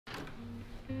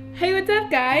Hey, what's up,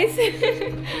 guys?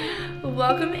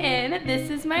 Welcome in.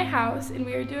 This is my house, and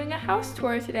we are doing a house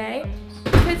tour today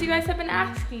because you guys have been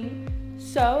asking.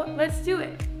 So let's do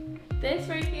it. This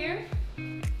right here,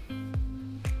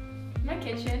 my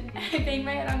kitchen. I banged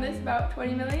my head on this about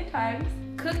 20 million times.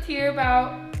 Cooked here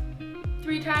about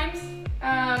 3 times.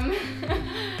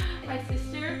 My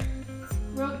sister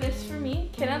wrote this for me.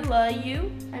 Can I love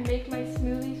you? I make my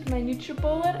smoothies with my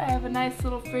NutriBullet. I have a nice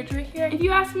little fridge right here. If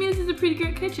you ask me, this is a pretty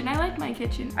great kitchen. I like my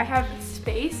kitchen. I have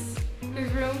space.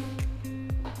 There's room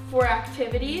for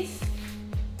activities.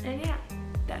 And yeah,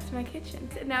 that's my kitchen.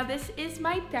 Now this is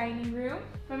my dining room.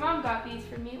 My mom got these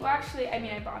for me. Well, actually, I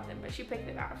mean, I bought them, but she picked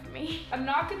them out for me. I'm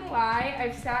not gonna lie,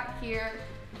 I've sat here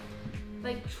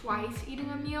like twice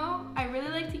eating a meal. I really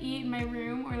like to eat in my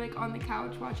room or like on the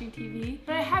couch watching TV,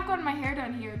 but I have gotten my hair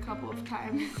done here a couple of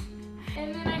times.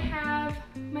 And then I have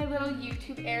my little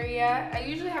YouTube area. I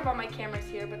usually have all my cameras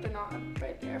here, but they're not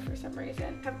right there for some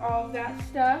reason. I have all of that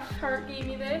stuff. Tart gave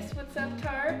me this. What's up,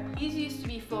 Tart? These used to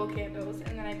be full candles,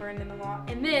 and then I burned them a lot.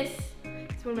 And this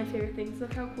is one of my favorite things.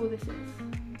 Look how cool this is.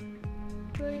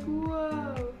 Like,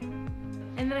 whoa.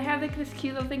 And then I have like this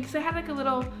cute little thing, because I have like a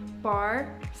little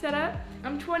bar set up.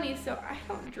 I'm 20, so I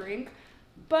don't drink,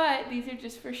 but these are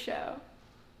just for show.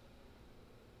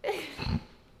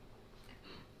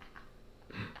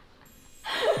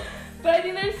 But I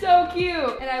think they're so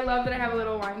cute. And I love that I have a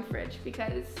little wine fridge,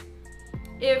 because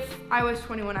if I was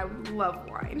 21, I would love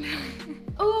wine.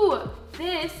 Ooh,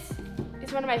 this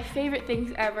is one of my favorite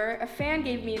things ever. A fan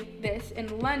gave me this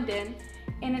in London,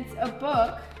 and it's a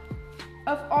book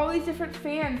of all these different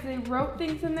fans. They wrote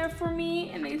things in there for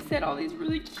me, and they said all these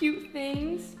really cute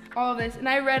things. All of this, and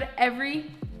I read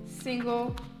every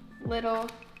single little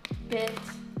bit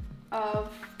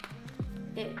of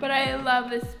it. But I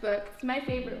love this book. It's my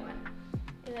favorite one.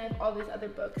 And I have all these other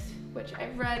books, which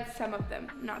I've read some of them,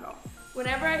 not all.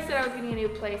 Whenever I said I was getting a new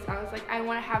place, I was like, I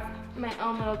want to have my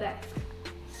own little desk.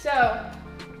 So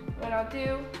what I'll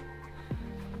do,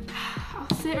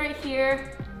 I'll sit right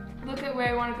here, look at where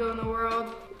I want to go in the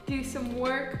world, do some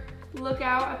work, look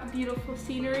out at the beautiful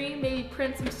scenery, maybe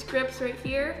print some scripts right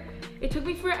here. It took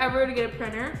me forever to get a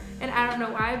printer, and I don't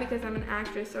know why, because I'm an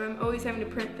actress, so I'm always having to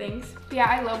print things. But yeah,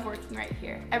 I love working right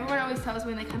here. Everyone always tells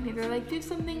me when they come here, they're like, do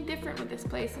something different with this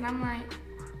place, and I'm like,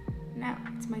 no,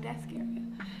 it's my desk area.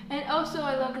 And also,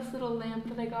 I love this little lamp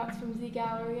that I got from Z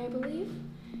Gallery, I believe,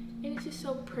 and it's just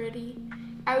so pretty.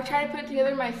 I would try to put it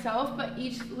together myself, but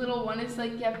each little one is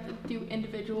like, you have to do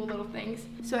individual little things.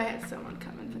 So I had someone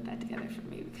come and put that together for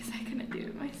me, because I couldn't do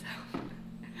it myself.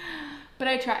 But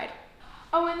I tried.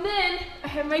 Oh, and then I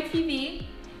have my TV.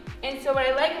 And so what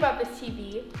I like about this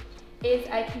TV is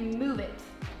I can move it.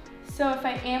 So if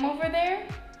I am over there,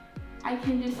 I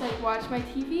can just like watch my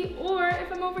TV, or if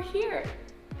I'm over here,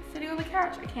 sitting on the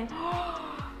couch, I can.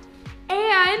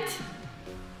 And,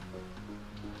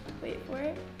 wait for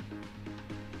it.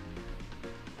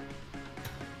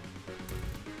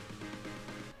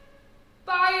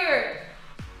 Fire!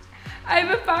 I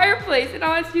have a fireplace, and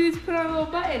all I have to do is put on a little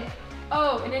button.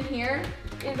 Oh, and in here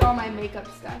is all my makeup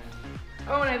stuff.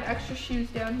 Oh, and I have extra shoes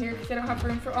down here because I don't have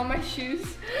room for all my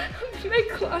shoes in my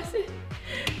closet.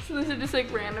 So those are just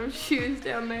like random shoes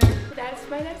down there. That's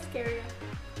my desk area.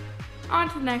 On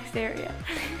to the next area.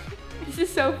 This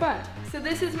is so fun. So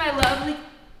this is my lovely,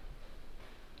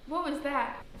 what was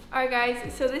that? All right,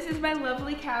 guys, so this is my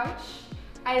lovely couch.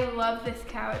 I love this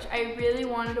couch. I really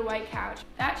wanted a white couch.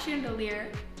 That chandelier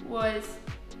was,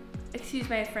 excuse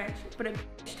my French, but a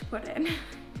bitch to put in.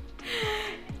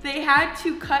 They had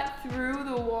to cut through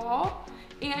the wall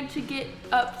and to get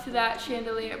up to that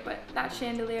chandelier, but that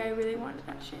chandelier, I really wanted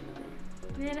that chandelier.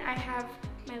 And then I have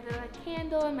my little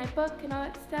candle and my book and all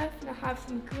that stuff, and I'll have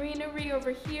some greenery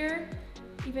over here,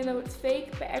 even though it's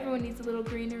fake, but everyone needs a little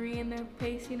greenery in their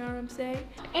place, you know what I'm saying?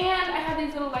 And I have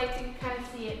these little lights, you can kind of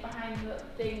see it behind the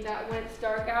thing, that when it's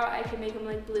dark out, I can make them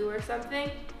like blue or something,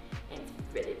 and it's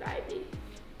really vibey.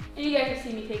 And you guys have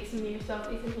seen me take some new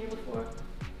selfies in here before.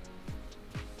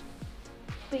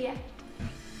 But yeah.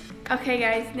 Okay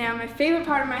guys, now my favorite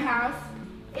part of my house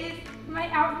is my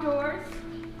outdoors.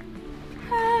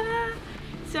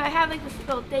 So I have like this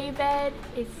little day bed,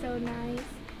 it's so nice.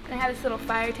 And I have this little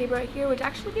fire table right here, which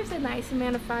actually gives a nice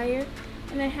amount of fire.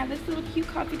 And then I have this little cute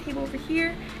coffee table over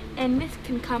here, and this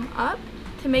can come up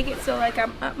to make it so like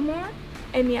I'm up more.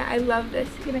 And yeah, I love this.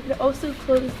 And I could also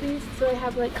close these so I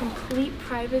have like complete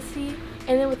privacy.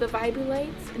 And then with the vibey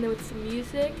lights, and then with some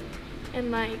music,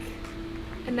 and like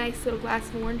a nice little glass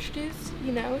of orange juice,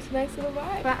 you know, it's a nice little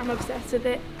vibe. But I'm obsessed with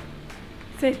it.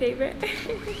 It's my favorite.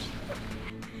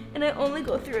 And I only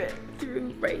go through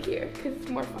right here because it's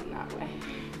more fun that way.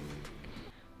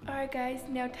 All right. Alright guys,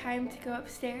 now time to go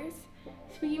upstairs.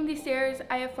 Speaking of these stairs,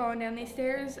 I have fallen down these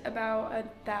stairs about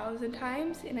 1,000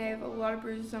 times and I have a lot of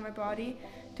bruises on my body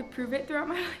to prove it throughout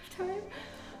my lifetime.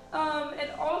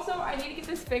 And also I need to get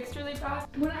this fixed really fast.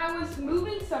 When I was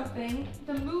moving something,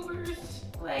 the movers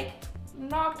like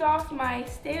knocked off my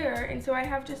stair and so I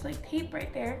have just like tape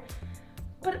right there.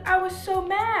 But I was so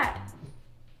mad.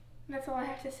 And that's all I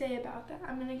have to say about that.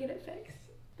 I'm gonna get it fixed.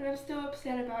 And I'm still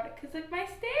upset about it because like my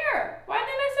stair. Why did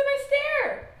I mess up my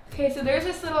stair? Okay, so there's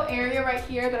this little area right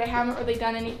here that I haven't really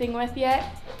done anything with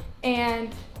yet.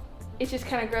 And it's just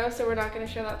kind of gross, so we're not gonna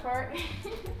show that part.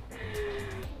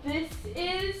 This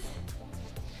is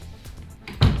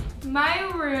my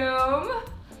room.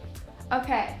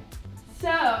 Okay, so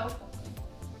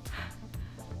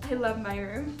I love my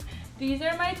room. These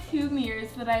are my 2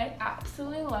 mirrors that I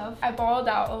absolutely love. I balled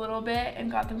out a little bit and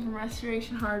got them from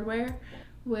Restoration Hardware,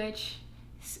 which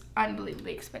is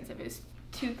unbelievably expensive. It was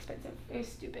too expensive. It was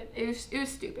stupid. It was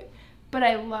stupid. But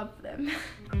I love them.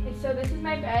 And so this is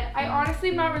my bed. I honestly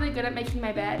am not really good at making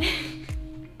my bed.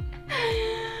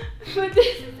 But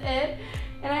this is it.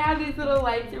 And I have these little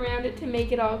lights around it to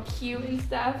make it all cute and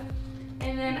stuff.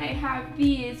 And then I have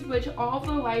these, which all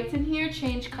the lights in here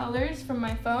change colors from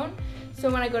my phone. So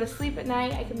when I go to sleep at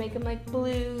night, I can make them like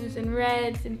blues and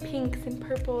reds and pinks and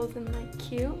purples and like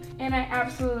cute. And I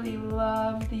absolutely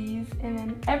love these. And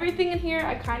then everything in here,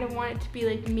 I kind of want it to be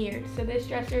like mirrored. So this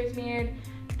dresser is mirrored,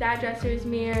 that dresser is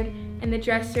mirrored, and the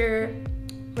dresser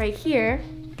right here,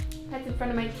 that's in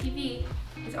front of my TV,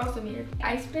 is also mirrored.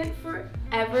 I spent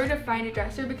forever to find a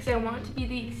dresser because I want it to be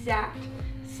the exact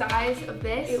size of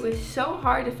this. It was so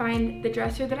hard to find the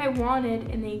dresser that I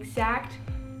wanted in the exact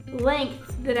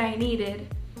length that I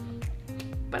needed,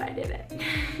 but I did it.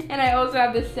 And I also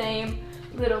have the same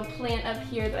little plant up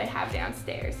here that I have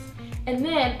downstairs. And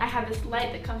then I have this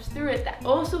light that comes through it that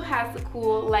also has the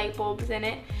cool light bulbs in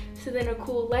it. So then a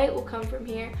cool light will come from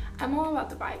here. I'm all about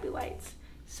the vibey lights.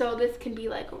 So this can be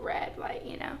like a red light,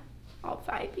 you know, all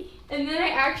vibey. And then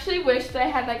I actually wish that I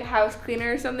had like a house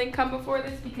cleaner or something come before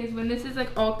this because when this is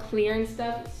like all clear and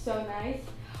stuff, it's so nice.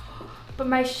 But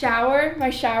my shower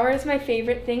is my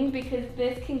favorite thing because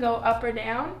this can go up or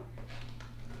down.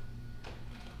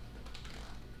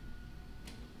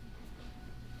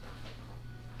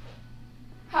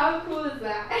 How cool is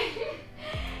that?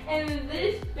 And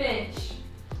this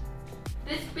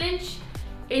bench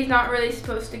is not really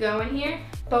supposed to go in here,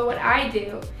 but what I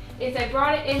do is I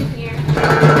brought it in here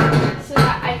so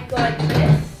that I go like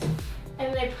this,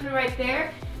 and then I put it right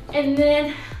there, and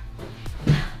then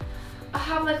I'll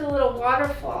have like a little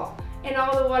waterfall, and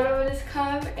all the water will just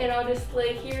come, and I'll just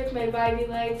lay here with my vibey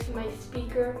lights and my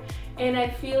speaker, and I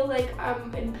feel like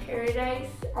I'm in paradise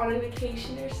on a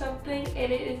vacation or something,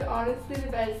 and it is honestly the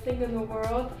best thing in the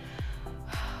world.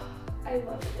 I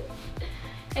love it.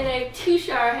 And I have 2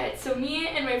 shower heads, so me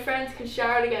and my friends can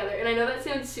shower together, and I know that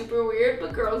sounds super weird,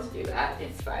 but girls do that.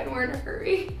 It's fine, we're in a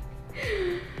hurry.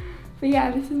 But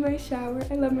yeah, this is my shower.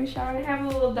 I love my shower, and I have a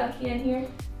little ducky in here.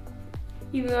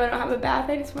 Even though I don't have a bath,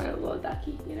 I just wanted a little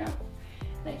ducky, you know.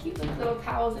 And I keep like little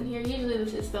towels in here. Usually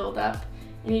this is filled up,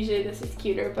 and usually this is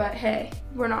cuter, but hey,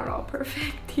 we're not all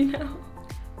perfect, you know.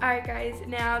 Alright guys,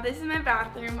 now this is my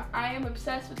bathroom. I am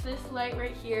obsessed with this light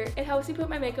right here. It helps me put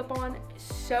my makeup on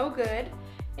so good,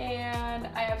 and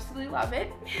I absolutely love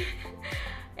it.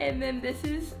 And then this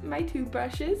is my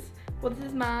toothbrushes. Well, this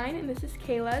is mine, and this is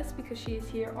Kayla's because she is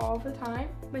here all the time.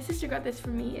 My sister got this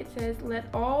for me. It says,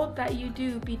 "Let all that you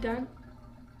do be done."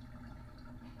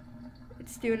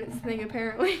 It's doing its thing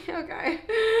apparently. Okay.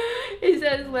 It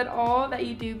says, "Let all that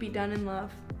you do be done in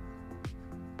love."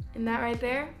 And that right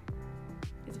there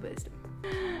is wisdom.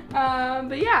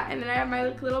 But yeah, and then I have my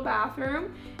little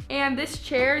bathroom, and this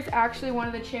chair is actually one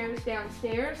of the chairs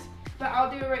downstairs, but I'll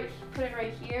do it put it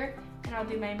right here, and I'll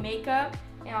do my makeup,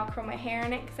 and I'll curl my hair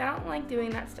in it because I don't like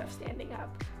doing that stuff standing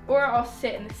up, or I'll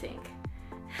sit in the sink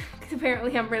because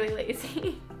apparently I'm really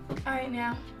lazy. All right,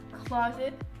 now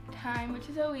closet time, which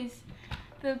is always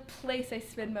the place I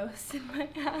spend most in my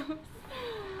house.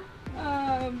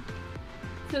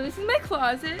 So this is my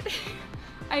closet.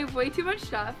 I have way too much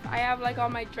stuff. I have like all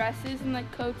my dresses and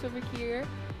like coats over here,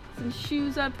 some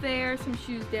shoes up there, some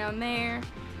shoes down there,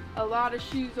 a lot of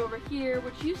shoes over here,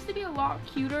 which used to be a lot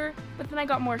cuter, but then I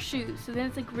got more shoes. So then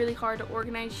it's like really hard to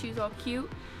organize shoes all cute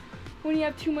when you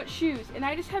have too much shoes. And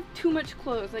I just have too much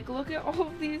clothes. Like look at all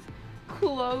of these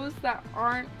clothes that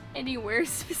aren't anywhere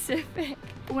specific.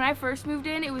 When I first moved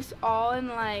in, it was all in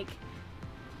like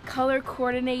color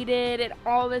coordinated and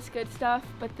all this good stuff,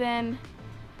 but then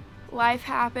life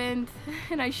happened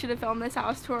and I should have filmed this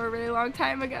house tour a really long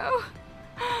time ago.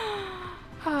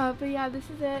 But yeah, this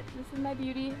is it. This is my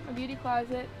beauty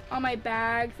closet. All my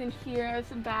bags in here,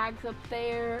 some bags up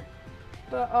there.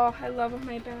 But oh, I love all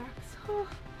my bags. Oh,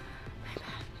 my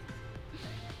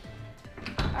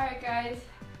bags. Alright guys,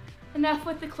 enough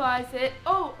with the closet.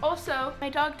 Oh, also, my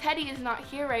dog Teddy is not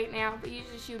here right now, but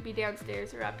usually she would be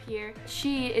downstairs or up here.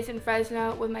 She is in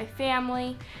Fresno with my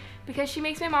family because she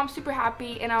makes my mom super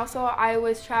happy, and also I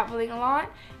was traveling a lot,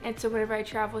 and so whenever I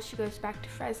travel, she goes back to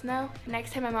Fresno.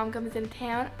 Next time my mom comes in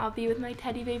town, I'll be with my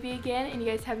Teddy baby again, and you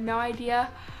guys have no idea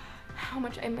how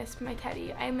much I miss my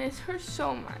Teddy. I miss her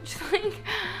so much. Like,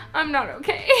 I'm not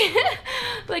okay.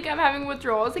 Like, I'm having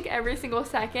withdrawals like every single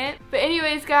second. But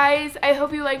anyways, guys, I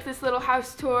hope you liked this little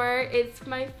house tour. It's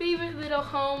my favorite little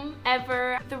home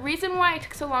ever. The reason why I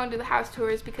took so long to do the house tour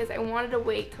is because I wanted to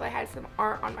wait till I had some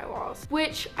art on my walls,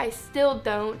 which I still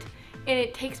don't. And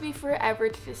it takes me forever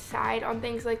to decide on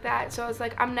things like that. So I was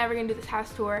like, I'm never gonna do this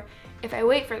house tour if I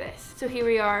wait for this. So here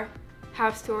we are.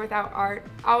 House tour without art.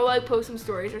 I'll like post some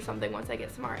stories or something once I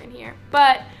get some art in here.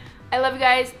 But I love you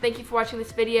guys. Thank you for watching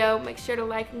this video. Make sure to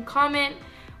like and comment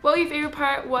what your favorite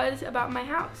part was about my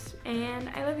house. And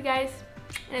I love you guys.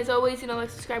 And as always, like,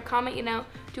 subscribe, comment,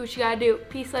 do what you gotta do.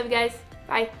 Peace, love you guys.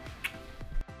 Bye.